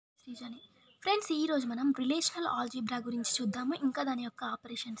శ్రీజని. Friends, ఈరోజు మనం relational algebra గురించి చూద్దాము. ఇంకా దాని యొక్క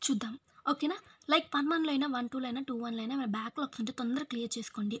ఆపరేషన్స్ చూద్దాం. ఓకేనా? లైక్ 1-1లో అయినా 1-2లో అయినా 2-1లో అయినా మన బ్యాక్లాగ్స్ ఉంటే తొందరగా క్లియర్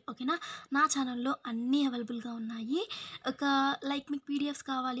చేసుకోండి. ఓకేనా? నా ఛానల్లో అన్నీ అవైలబుల్గా ఉన్నాయి. ఒక లైక్ మీకు పీడిఎఫ్స్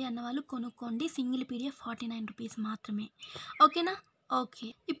కావాలి అన్న వాళ్ళు కొనుక్కోండి. సింగిల్ పీడిఎఫ్ 49 రూపీస్ మాత్రమే. ఓకేనా? ఓకే.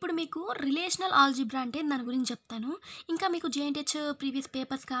 ఇప్పుడు మీకు రిలేషనల్ ఆల్జీబ్రా అంటే దాని గురించి చెప్తాను. ఇంకా మీకు జేఎన్టీహెచ్ ప్రీవియస్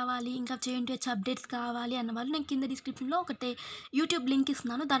పేపర్స్ కావాలి, ఇంకా జేఎన్టీహెచ్ అప్డేట్స్ కావాలి అన్న వాళ్ళు నేను కింద డిస్క్రిప్షన్లో ఒకటి యూట్యూబ్ లింక్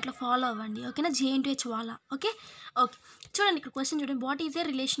ఇస్తున్నాను. దాంట్లో ఫాలో అవ్వండి. ఓకేనా? జేఎన్టీహెచ్ వాళ్ళ. ఓకే. చూడండి, ఇక్కడ క్వశ్చన్ చూడండి. What is a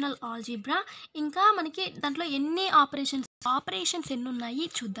relational algebra? ఇంకా మనకి దాంట్లో ఎన్ని ఆపరేషన్స్ ఎన్ని ఉన్నాయి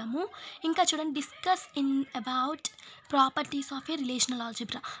చూద్దాము. ఇంకా చూడండి, discuss in about properties of A relational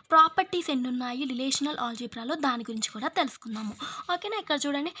algebra. Properties ఎన్ని ఉన్నాయి రిలేషనల్ ఆల్జీబ్రాలో, దాని గురించి కూడా తెలుసుకుందాము. ఓకేనా? ఇక్కడ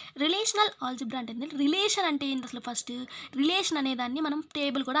చూడండి, రిలేషనల్ ఆల్జీబ్రా అంటే రిలేషన్ అంటే ఏంటి అసలు? ఫస్ట్ రిలేషన్ అనేదాన్ని మనం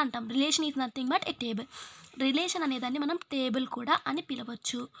టేబుల్ కూడా అంటాం. Relation is nothing but A table. Relation అనేదాన్ని మనం టేబుల్ కూడా అని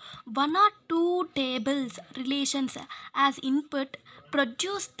పిలవచ్చు. 1 or 2 tables relations as input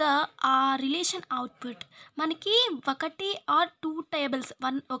produce the relation output. మనకి 1 or 2 టేబుల్స్,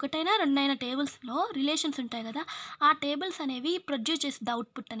 ఒకటైనా రెండైనా టేబుల్స్లో రిలేషన్స్ ఉంటాయి కదా, ఆ టేబుల్స్ అనేవి ప్రొడ్యూస్ చేస్తుంది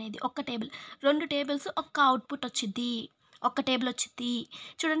అవుట్పుట్ అనేది. ఒక టేబుల్, 2 టేబుల్స్, ఒక్క అవుట్పుట్ వచ్చింది, ఒక్క టేబుల్ వచ్చింది.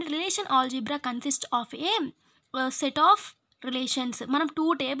 చూడండి, relation algebra consist of A set of relations. మనం 2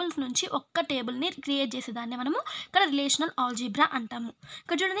 టేబుల్స్ నుంచి ఒక్క టేబుల్ని క్రియేట్ చేసేదాన్ని మనము ఇక్కడ రిలేషనల్ ఆల్జీబ్రా అంటాము.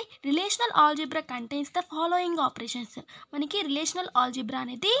 ఇక్కడ చూడండి, relational algebra contains the following operations. మనకి రిలేషనల్ ఆల్జీబ్రా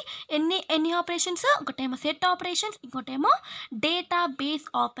అనేది ఎన్ని ఆపరేషన్స్? ఒకటేమో సెట్ ఆపరేషన్స్, ఇంకోటేమో data base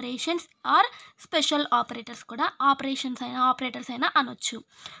operations are special operators కూడా ఆపరేటర్స్ అయినా అనొచ్చు.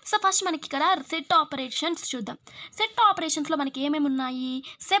 సో ఫస్ట్ మనకి ఇక్కడ సెట్ ఆపరేషన్స్ చూద్దాం. సెట్ ఆపరేషన్స్లో మనకి ఏమేమి ఉన్నాయి?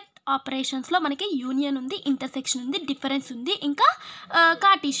 సెట్ ఆపరేషన్స్లో మనకి యూనియన్ ఉంది, ఇంటర్సెక్షన్ ఉంది, డిఫరెన్స్ ఉంది, ఇంకా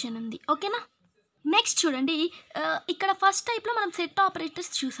కార్టీషియన్ ఉంది. ఓకేనా? నెక్స్ట్ చూడండి, ఇక్కడ ఫస్ట్ టైప్లో మనం సెట్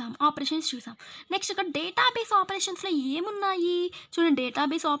ఆపరేషన్స్ చూసాం. నెక్స్ట్ ఇక్కడ డేటాబేస్ ఆపరేషన్స్లో ఏమున్నాయి చూడండి.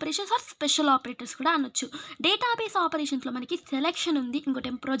 Database operations are special operators కూడా అనొచ్చు. డేటాబేస్ ఆపరేషన్స్లో మనకి సెలెక్షన్ ఉంది,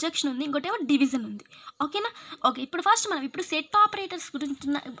 ఇంకోటేమో ప్రొజెక్షన్ ఉంది, ఇంకోటేమో డివిజన్ ఉంది. ఓకేనా? ఓకే. ఇప్పుడు సెట్ ఆపరేటర్స్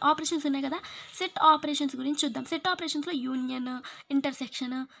గురించి ఆపరేషన్స్ ఉన్నాయి కదా, సెట్ ఆపరేషన్స్ గురించి చూద్దాం. Set ఆపరేషన్స్లో union,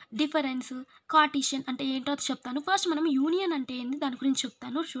 intersection, difference, Cartesian అంటే ఏంటో చెప్తాను. ఫస్ట్ మనం యూనియన్ అంటే ఏంటి దాని గురించి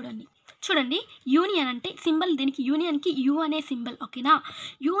చెప్తాను. చూడండి, యూనియన్ అంటే సింబల్, దీనికి యూనియన్కి యూ అనే సింబల్. ఓకేనా?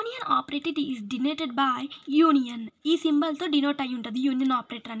 Union operator is denoted by union. ఈ సింబల్తో డినోట్ అయి ఉంటుంది యూనియన్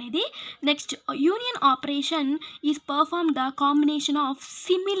ఆపరేటర్ అనేది. Next, union operation is perform the combination of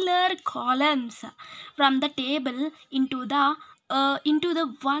similar columns from the table into the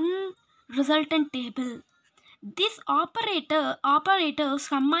one resultant table. This operator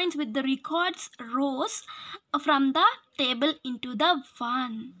combines with the records rows from the table into the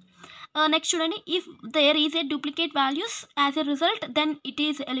one. Next చూడండి, if there is a duplicate values as a result, then it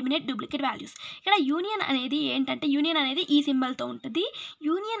is eliminate duplicate values. ఇక్కడ union అనేది ఏంటంటే, union అనేది ఈ సింబల్తో ఉంటుంది.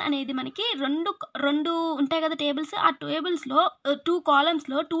 Union అనేది మనకి రెండు ఉంటాయి కదా టేబుల్స్. ఆ టేబుల్స్లో 2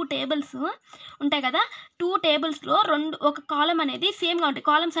 కాలమ్స్లో 2 టేబుల్స్ ఉంటాయి కదా. 2 టేబుల్స్లో ఒక కాలం అనేది సేమ్గా ఉంటాయి.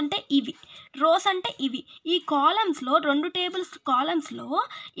 కాలమ్స్ అంటే ఇవి, రోస్ అంటే ఇవి. ఈ కాలమ్స్లో 2 కాలమ్స్లో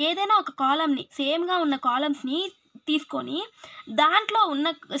ఏదైనా ఒక కాలమ్ని, సేమ్గా ఉన్న కాలమ్స్ని తీసుకొని దాంట్లో ఉన్న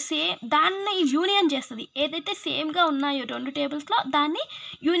దాన్ని యూనియన్ చేస్తుంది. ఏదైతే సేమ్గా ఉన్నాయో 2 టేబుల్స్లో దాన్ని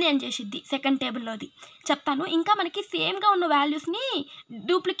యూనియన్ చేసిద్ది సెకండ్ టేబుల్లోది చెప్తాను. ఇంకా మనకి సేమ్గా ఉన్న వాల్యూస్ని,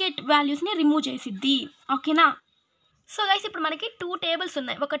 డూప్లికేట్ వాల్యూస్ని రిమూవ్ చేసిద్ది. ఓకేనా? సో గైస్, ఇప్పుడు మనకి 2 టేబుల్స్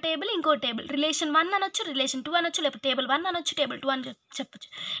ఉన్నాయి. ఒక టేబుల్, ఇంకో టేబుల్. రిలేషన్ 1 అనొచ్చు, రిలేషన్ 2 అనొచ్చు, లేకపోతే టేబుల్ 1 అనొచ్చు, టేబుల్ 2 అని చెప్పొచ్చు.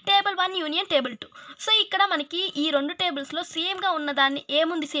 Table 1 union table 2. సో ఇక్కడ మనకి ఈ 2 టేబుల్స్లో సేమ్గా ఉన్నదాన్ని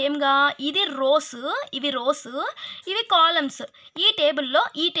ఏముంది? సేమ్గా ఇది రోస్, ఇవి రోస్, ఇవి కాలమ్స్. ఈ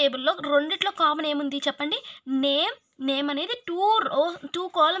టేబుల్లో రెండిట్లో కామన్ ఏముంది చెప్పండి? నేమ్ అనేది 2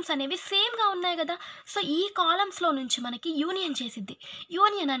 కాలమ్స్ అనేవి సేమ్గా ఉన్నాయి కదా. సో ఈ కాలమ్స్లో నుంచి మనకి యూనియన్ చేసిద్ది.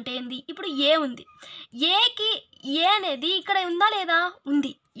 యూనియన్ అంటే ఏంది? ఇప్పుడు ఏ ఉంది, ఏ అనేది ఇక్కడ ఉందా లేదా?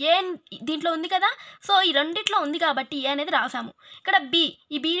 ఉంది. ఏ దీంట్లో ఉంది కదా. సో ఈ రెండిట్లో ఉంది కాబట్టి ఏ అనేది రాసాము. ఇక్కడ బి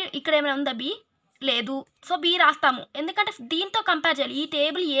ఇక్కడ ఏమైనా ఉందా? బి లేదు. సో బి రాస్తాము, ఎందుకంటే దీంతో కంపేర్ చేయాలి. ఈ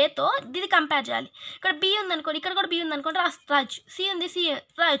టేబుల్ ఏతో ఇది కంపేర్ చేయాలి. ఇక్కడ బి ఉందనుకోండి, ఇక్కడ కూడా బి ఉందనుకోండి, రాయొచ్చు. సి ఉంది, సి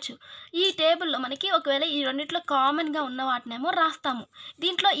రాయొచ్చు. ఈ టేబుల్లో మనకి ఒకవేళ ఈ రెండిట్లో కామన్గా ఉన్న వాటినేమో రాస్తాము.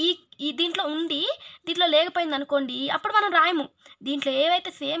 దీంట్లో ఉండి దీంట్లో లేకపోయింది అనుకోండి, అప్పుడు మనం రాయము. దీంట్లో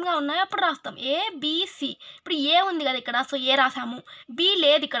ఏవైతే సేమ్గా ఉన్నాయో అప్పుడు రాస్తాం. ఏ, బి, సి. ఇప్పుడు ఏ ఉంది కదా ఇక్కడ, సో ఏ రాసాము. బి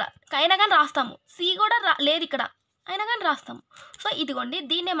లేదు ఇక్కడ, అయినా కానీ రాస్తాము. సి కూడా లేదు ఇక్కడ, అయినా కానీ రాస్తాము. సో ఇదిగోండి,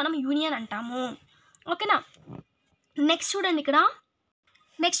 దీన్నే మనం యూనియన్ అంటాము. ఓకేనా? నెక్స్ట్ చూడండి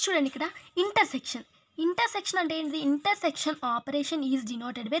ఇక్కడ ఇంటర్సెక్షన్. ఇంటర్సెక్షన్ అంటే ఏంటిది? Intersection operation is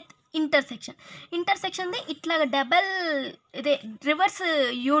denoted with intersection. ఇంటర్సెక్షన్ది ఇట్లా డబల్ ఇదే రివర్స్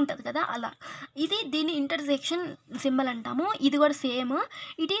యూ ఉంటుంది కదా, అలా దీన్ని ఇంటర్సెక్షన్ సింబల్ అంటాము. ఇది కూడా same.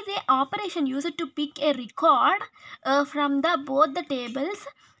 It is a operation used to pick A record from the both the tables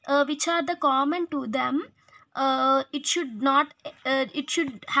which are the common to them. It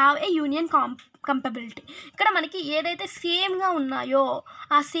should have A union కంపబిలిటీ. ఇక్కడ మనకి ఏదైతే సేమ్గా ఉన్నాయో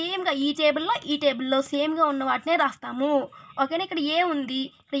ఆ సేమ్గా ఈ టేబుల్లో సేమ్గా ఉన్న వాటినే రాస్తాము. ఓకేనా? ఇక్కడ ఏ ఉంది,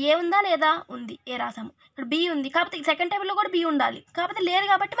 ఇక్కడ ఏ ఉందా లేదా? ఉంది, ఏ రాసాము. ఇక్కడ బి ఉంది, కాకపోతే సెకండ్ టేబుల్లో కూడా బి ఉండాలి, కాకపోతే లేదు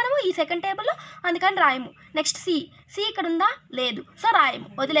కాబట్టి మనము ఈ సెకండ్ టేబుల్లో అందుకని రాయము. నెక్స్ట్ సి ఇక్కడ ఉందా? లేదు, సో రాయము,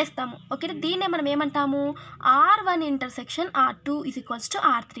 వదిలేస్తాము. ఓకే, దీన్నే మనం ఏమంటాము? R1 intersection R2 is equals to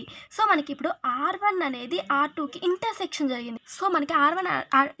R3. So మనకి ఇప్పుడు R1 అనేది R2కి ఇంటర్సెక్షన్ జరిగింది. సో మనకి R1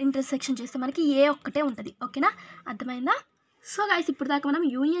 ఇంటర్సెక్షన్ చేస్తే మనకి ఏ ఒక్కటే ఉంటుంది. ఓకేనా? అర్థమైందా? సో గైస్, ఇప్పుడు దాకా మనం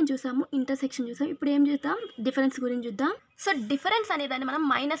యూనియన్ చూసాము, ఇంటర్సెక్షన్ చూసాము. ఇప్పుడు ఏం చూద్దాం? డిఫరెన్స్ గురించి చూద్దాం. సో డిఫరెన్స్ అనేదాన్ని మనం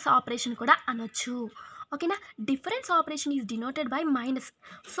మైనస్ ఆపరేషన్ కూడా అనొచ్చు. ఓకేనా? Difference operation is denoted by minus.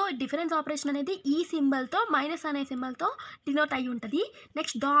 So difference operation అనేది ఈ సింబల్తో, మైనస్ అనే సింబల్తో డినోట్ అయి ఉంటుంది.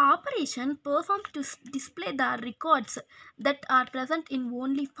 Next, the operation perform to display the records that are present in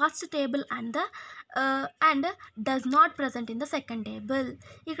only first table and does not present in the second table.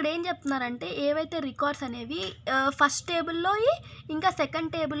 ఇక్కడ ఏం చెప్తున్నారంటే, ఏవైతే records అనేవి ఫస్ట్ టేబుల్లో ఇంకా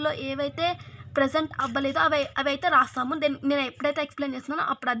సెకండ్ టేబుల్లో ఏవైతే ప్రజెంట్ అవ్వలేదు అవైతే రాస్తాము. నేను ఎప్పుడైతే ఎక్స్ప్లెయిన్ చేస్తున్నానో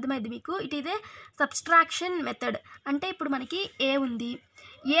అప్పుడు అర్థమైంది మీకు. It is a subtraction method. అంటే ఇప్పుడు మనకి ఏ ఉంది,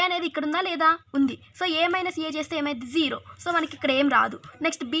 ఏ అనేది ఇక్కడ ఉందా లేదా? ఉంది. సో ఏ మైనస్ ఏ చేస్తే ఏమైంది? 0. సో మనకి ఇక్కడ ఏం రాదు.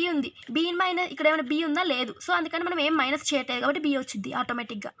 నెక్స్ట్ బి ఉంది, బి మైనస్ ఇక్కడ ఏమైనా బి ఉందా? లేదు. సో అందుకని మనం ఏం మైనస్ చేయట్లేదు కాబట్టి బి వచ్చింది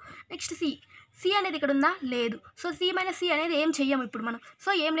ఆటోమేటిక్గా. నెక్స్ట్ సి అనేది ఇక్కడ ఉందా? లేదు. సో సి మైనస్ సి అనేది ఏం చెయ్యము ఇప్పుడు మనం. సో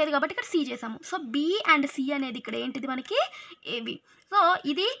ఏం లేదు కాబట్టి ఇక్కడ సి చేసాము. సో బి అండ్ సి అనేది ఇక్కడ ఏంటిది మనకి? ఏవి. సో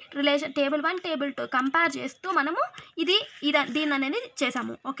ఇది రిలేషన్ టేబుల్ 1 టేబుల్ 2 కంపేర్ చేస్తూ మనము దీన్ని అనేది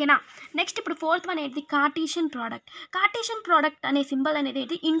చేసాము. ఓకేనా? నెక్స్ట్ ఇప్పుడు ఫోర్త్ వన్ ఏంటి? Cartesian product. కార్టీషియన్ ప్రోడక్ట్ అనే సింబల్ అనేది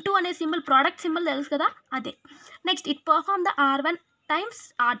ఏంటి? ఇంటూ అనే సింబల్, ప్రోడక్ట్ సింబల్ తెలుసు కదా, అదే. Next, it perform the R1 times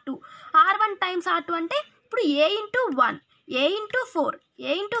R2. R1 times R2 అంటే ఇప్పుడు A into 1, A into 4,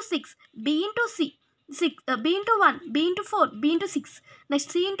 A into 6, B into B into 1, B into 4, B into 6,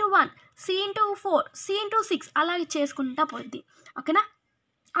 next C into 1, C into 4, C into 6 అలాగే చేసుకుంటా పోద్ది. ఓకేనా?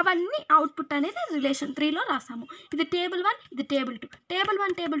 అవన్నీ output అనేది relation 3లో రాసాము. ఇది table 1, ఇది టేబుల్ 2. టేబుల్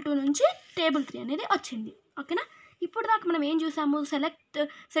 1 టేబుల్ 2 నుంచి టేబుల్ 3 అనేది వచ్చింది. ఓకేనా? ఇప్పుడు దాకా మనం ఏం చూసాము?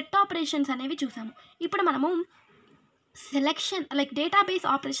 సెట్ ఆపరేషన్స్ అనేవి చూసాము. ఇప్పుడు మనము selection like database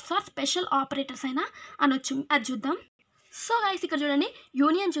operations are special operators అయినా అనొచ్చు, అది చూద్దాం. సో గైస్, ఇక్కడ చూడండి,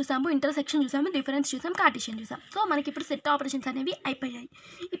 యూనియన్ చూసాము, ఇంటర్సెక్షన్ చూసాము, డిఫరెన్స్ చూసాము, కార్టీషియన్ చూసాము. సో మనకి ఇప్పుడు సెట్ ఆపరేషన్స్ అనేవి అయిపోయాయి.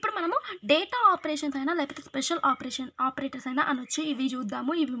 ఇప్పుడు మనము డేటా ఆపరేషన్స్ అయినా లేకపోతే స్పెషల్ ఆపరేటర్స్ అయినా అనొచ్చు. ఇవి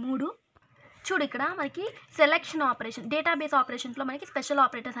చూద్దాము. ఇవి 3 చూడు. ఇక్కడ మనకి సెలెక్షన్ ఆపరేషన్, డేటాబేస్ ఆపరేషన్స్లో మనకి స్పెషల్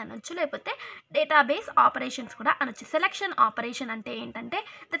ఆపరేటర్స్ అనొచ్చు, లేకపోతే డేటాబేస్ ఆపరేషన్స్ కూడా అనొచ్చు. సెలెక్షన్ ఆపరేషన్ అంటే ఏంటంటే,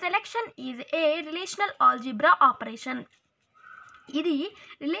 the selection is a relational algebra operation. ఇది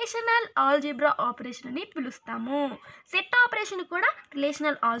రిలేషనల్ ఆల్జీబ్రా ఆపరేషన్ అని పిలుస్తాము. సెట్ ఆపరేషన్ కూడా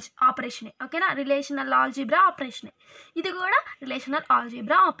రిలేషనల్ ఆపరేషనే. ఓకేనా? Relational algebra ఆపరేషనే. ఇది కూడా relational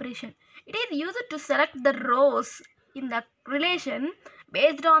algebra operation. It is used to select the rows in the relation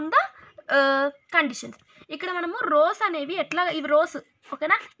based on the conditions. ఇక్కడ మనము rose అనేవి ఇవి రోస్.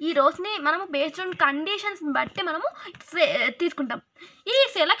 ఓకేనా? ఈ రోస్ని మనము బేస్డ్ ఆన్ కండిషన్స్ బట్టి మనము తీసుకుంటాం. ఈ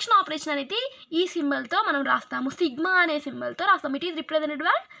సెలక్షన్ ఆపరేషన్ అనేది ఈ సింబల్తో మనం రాస్తాము, సిగ్మా అనే సింబల్తో రాస్తాము. It is represented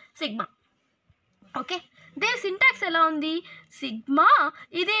by sigma. Okay, దీని సింటాక్స్ ఎలా ఉంది? సిగ్మా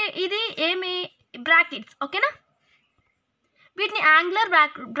ఇది ఏమి? బ్రాకెట్స్. ఓకేనా? వీటిని యాంగులర్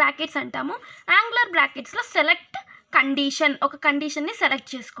బ్రాకెట్స్ అంటాము. యాంగులర్ బ్రాకెట్స్లో సెలెక్ట్ కండిషన్, ఒక కండిషన్ని సెలెక్ట్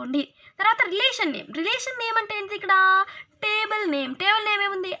చేసుకోండి. తర్వాత రిలేషన్ నేమ్ అంటే ఏంటి? ఇక్కడ టేబుల్ నేమ్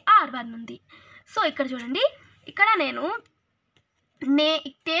ఏముంది? R1 ఉంది. సో ఇక్కడ చూడండి, ఇక్కడ నేను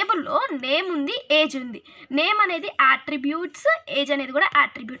టేబుల్లో నేమ్ ఉంది, ఏజ్ ఉంది. నేమ్ అనేది యాట్రిబ్యూట్స్, ఏజ్ అనేది కూడా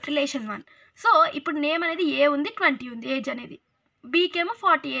యాట్రిబ్యూట్, రిలేషన్ 1. సో ఇప్పుడు నేమ్ అనేది ఏ ఉంది, 20 ఉంది, ఏజ్ అనేది. బీకేమో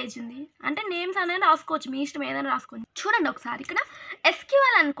 40 ఏజ్ ఉంది. అంటే నేమ్స్ అనేది రాసుకోవచ్చు, మీ ఇష్టం ఏదైనా రాసుకోవచ్చు. చూడండి ఒకసారి, ఇక్కడ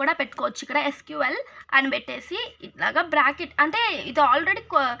SQL అని కూడా పెట్టుకోవచ్చు. ఇక్కడ SQL అని పెట్టేసి ఇట్లాగా బ్రాకెట్, అంటే ఇది ఆల్రెడీ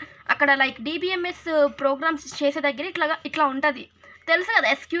అక్కడ లైక్ DBMS ప్రోగ్రామ్స్ చేసే దగ్గర ఇట్లా ఉంటుంది, తెలుసు కదా.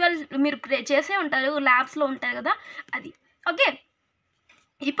 SQL మీరు చేసే ఉంటారు, ల్యాబ్స్లో ఉంటారు కదా, అది. ఓకే,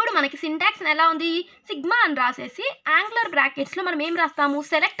 ఇప్పుడు మనకి సింటాక్స్ ఎలా ఉంది? సిగ్మా అని రాసేసి యాంగులర్ బ్రాకెట్స్లో మనం ఏం రాస్తాము?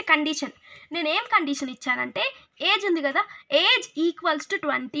 Select condition. నేను ఏం కండిషన్ ఇచ్చానంటే, ఏజ్ ఉంది కదా, ఏజ్ ఈక్వల్స్ టు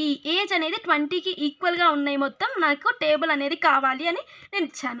 20. ఏజ్ అనేది 20కి ఈక్వల్గా ఉన్నాయి మొత్తం, నాకు టేబుల్ అనేది కావాలి అని నేను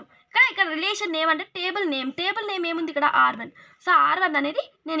ఇచ్చాను. కానీ ఇక్కడ రిలేషన్ నేమ్ అంటే టేబుల్ నేమ్ ఏముంది? ఇక్కడ R1. సో R1 అనేది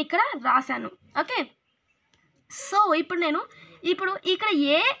నేను ఇక్కడ రాశాను. ఓకే, సో ఇప్పుడు ఇక్కడ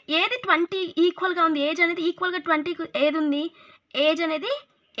ఏది 20 ఈక్వల్గా ఉంది, ఏజ్ అనేది ఈక్వల్గా 20 ఏది ఉంది, ఏజ్ అనేది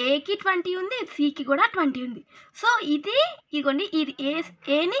ఏకి 20 ఉంది, సికి కూడా 20 ఉంది. సో ఇదిగోండి ఇది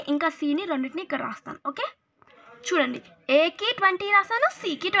ఏని ఇంకా సిని రెండింటిని ఇక్కడ రాస్తాను. ఓకే, చూడండి, ఏకి 20 రాసాను,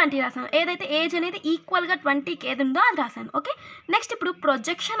 సికి 20 రాసాను. ఏదైతే ఏజ్ అనేది ఈక్వల్గా 20కి ఏది ఉందో అది రాసాను. ఓకే, నెక్స్ట్ ఇప్పుడు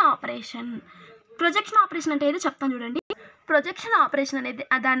ప్రొజెక్షన్ ఆపరేషన్ అంటే ఏదో చెప్తాను చూడండి. ప్రొజెక్షన్ ఆపరేషన్ అనేది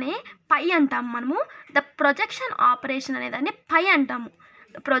దాన్ని పై అంటాము మనము. ద ప్రొజెక్షన్ ఆపరేషన్ అనేదాన్ని పై అంటాము.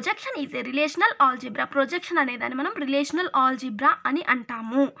 Projection is a relational algebra. Projection అనేదాన్ని మనం రిలేషనల్ ఆల్జిబ్రా అని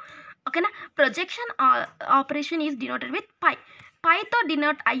అంటాము. ఓకేనా, projection operation is denoted with పైతో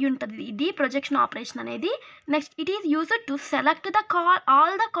denote అయి ఉంటుంది ఇది ప్రొజెక్షన్ ఆపరేషన్ అనేది. Next, it is used to select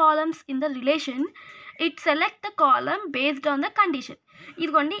all the columns in the relation. It select the column based on the condition.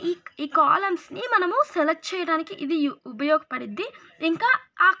 ఇదిగోండి, ఈ కాలమ్స్ని మనము సెలెక్ట్ చేయడానికి ఇది ఉపయోగపడుద్ది. ఇంకా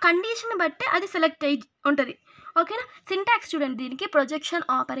ఆ కండిషన్ బట్టి అది సెలెక్ట్ అయ్యి ఉంటుంది. ఓకేనా, సింటాక్స్ చూడండి దీనికి, ప్రొజెక్షన్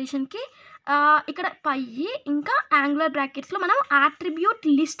ఆపరేషన్కి ఇక్కడ పై ఇంకా యాంగులర్ బ్రాకెట్స్లో మనం ఆట్రిబ్యూట్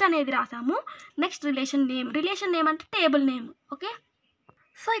లిస్ట్ అనేది రాసాము. నెక్స్ట్ రిలేషన్ నేమ్ అంటే టేబుల్ నేమ్. ఓకే,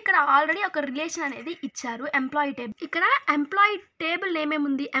 సో ఇక్కడ ఆల్రెడీ ఒక రిలేషన్ అనేది ఇచ్చారు, ఎంప్లాయీ టేబుల్. ఇక్కడ ఎంప్లాయీ టేబుల్ నేమ్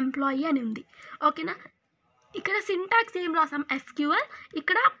ఏముంది, ఎంప్లాయీ అని ఉంది. ఓకేనా, ఇక్కడ సింటాక్స్ ఏం రాసాం, ఎస్క్యూఎల్.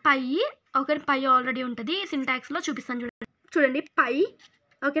 ఇక్కడ పై ఆల్రెడీ ఉంటుంది, సింటాక్స్లో చూపిస్తాను చూడండి పై.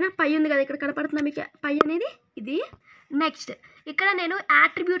 ఓకేనా, పై ఉంది కదా ఇక్కడ కనపడుతుంది మీకు, పై అనేది ఇది. నెక్స్ట్, ఇక్కడ నేను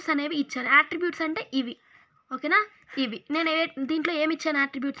యాట్రిబ్యూట్స్ అనేవి ఇచ్చాను. యాట్రిబ్యూట్స్ అంటే ఇవి. ఓకేనా, ఇవి నేను దీంట్లో ఏమి ఇచ్చాను,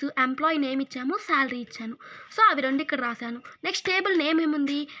 యాట్రిబ్యూట్స్ ఎంప్లాయీ నేమ్ ఇచ్చాము, శాలరీ ఇచ్చాను. సో అవి రెండు ఇక్కడ రాశాను. నెక్స్ట్, టేబుల్ నేమ్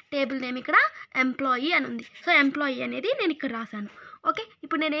ఏముంది, టేబుల్ నేమ్ ఇక్కడ ఎంప్లాయీ అని ఉంది. సో ఎంప్లాయీ అనేది నేను ఇక్కడ రాశాను. ఓకే,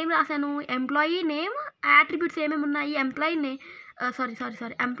 ఇప్పుడు నేనేం రాశాను, ఎంప్లాయీ నేమ్, యాట్రిబ్యూట్స్ ఏమేమి ఉన్నాయి, ఎంప్లాయీ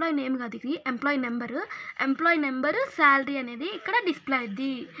నేమ్ కాదు ఇది, ఎంప్లాయీ నెంబరు, శాలరీ అనేది ఇక్కడ డిస్ప్లే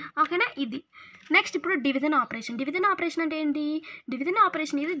అయింది. ఓకేనా, ఇది. నెక్స్ట్, ఇప్పుడు డివిజన్ ఆపరేషన్ అంటే ఏంటి, డివిజన్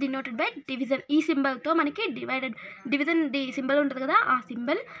ఆపరేషన్ ఇది డినోటెడ్ బై డివిజన్. ఈ సింబల్తో మనకి డివిజన్ సింబల్ ఉంటుంది కదా, ఆ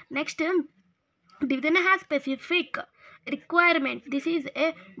symbol. Next, division has specific requirement. This is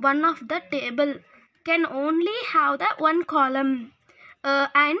one of the table can only have the one column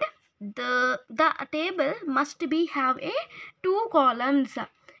and the table must be have a 2 columns.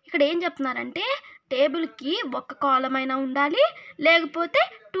 ఇక్కడ ఏం చెప్తున్నారంటే టేబుల్కి ఒక కాలం అయినా ఉండాలి, లేకపోతే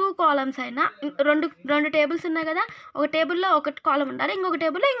 2 కాలమ్స్ అయినా. రెండు టేబుల్స్ ఉన్నాయి కదా, ఒక టేబుల్లో ఒక కాలం ఉండాలి, ఇంకొక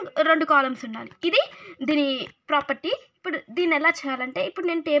టేబుల్లో 2 కాలమ్స్ ఉండాలి. ఇది దీని ప్రాపర్టీ. ఇప్పుడు దీన్ని ఎలా చేయాలంటే, ఇప్పుడు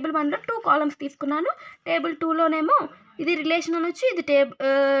నేను టేబుల్ 1లో 2 కాలమ్స్ తీసుకున్నాను, టేబుల్ 2లోనేమో ఇది రిలేషన్ అనొచ్చు, ఇది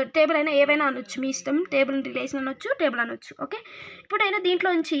టేబుల్ అయినా ఏవైనా అనొచ్చు, మీ ఇష్టం. టేబుల్ రిలేషన్ అనొచ్చు, టేబుల్ అనొచ్చు. ఓకే, ఇప్పుడు నేను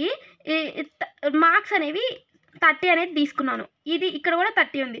దీంట్లోంచి మార్క్స్ అనేవి 30 అనేది తీసుకున్నాను. ఇది ఇక్కడ కూడా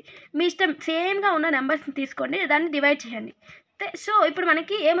 30 ఉంది, మీ ఇష్టం. సేమ్గా ఉన్న నెంబర్స్ని తీసుకోండి, దాన్ని డివైడ్ చేయండి. సో ఇప్పుడు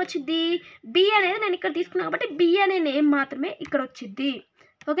మనకి ఏమొచ్చింది, బి అనేది నేను ఇక్కడ తీసుకున్నాను కాబట్టి బి అనే నేమ్ మాత్రమే ఇక్కడ వచ్చింది.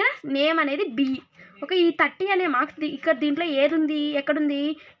 ఓకేనా, నేమ్ అనేది బి. ఓకే, ఈ 30 అనే మార్క్స్ ఇక్కడ దీంట్లో ఏది ఉంది, ఎక్కడుంది,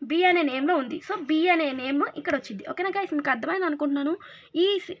 బి అనే నేమ్లో ఉంది. సో బి అనే నేమ్ ఇక్కడ వచ్చింది. ఓకేనా గైస్, మీకు అర్థమైంది అనుకుంటున్నాను.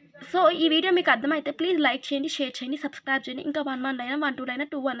 ఈ వీడియో మీకు అర్థమైతే ప్లీజ్ లైక్ చేయండి, షేర్ చేయండి, సబ్స్క్రైబ్ చేయండి. ఇంకా 1 అయినా 1 2 అయినా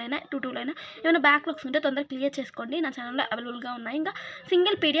 2 1 అయినా 2 2 అయినా ఏమైనా బ్యాక్లాగ్స్ ఉంటే తొందరగా క్లియర్ చేసుకోండి. నా ఛానల్లో అవైలబుల్గా ఉన్నాయి. ఇంకా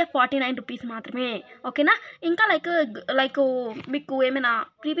సింగిల్ పీడిఎఫ్ 49 రూపీస్ మాత్రమే. ఓకేనా, ఇంకా లైక్ మీకు ఏమైనా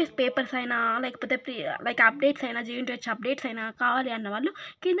ప్రీవియస్ పేపర్స్ అయినా లేకపోతే అప్డేట్స్ అయినా, jntuh అప్డేట్స్ అయినా కావాలి అన్న వాళ్ళు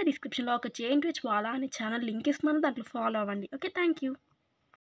కింద డిస్క్రిప్షన్లో ఒక jntuh వాళ్ళ అనే ఛానల్ లింక్ ఇస్తున్నాను, దాంట్లో ఫాలో అవ్వండి. Okay, thank you.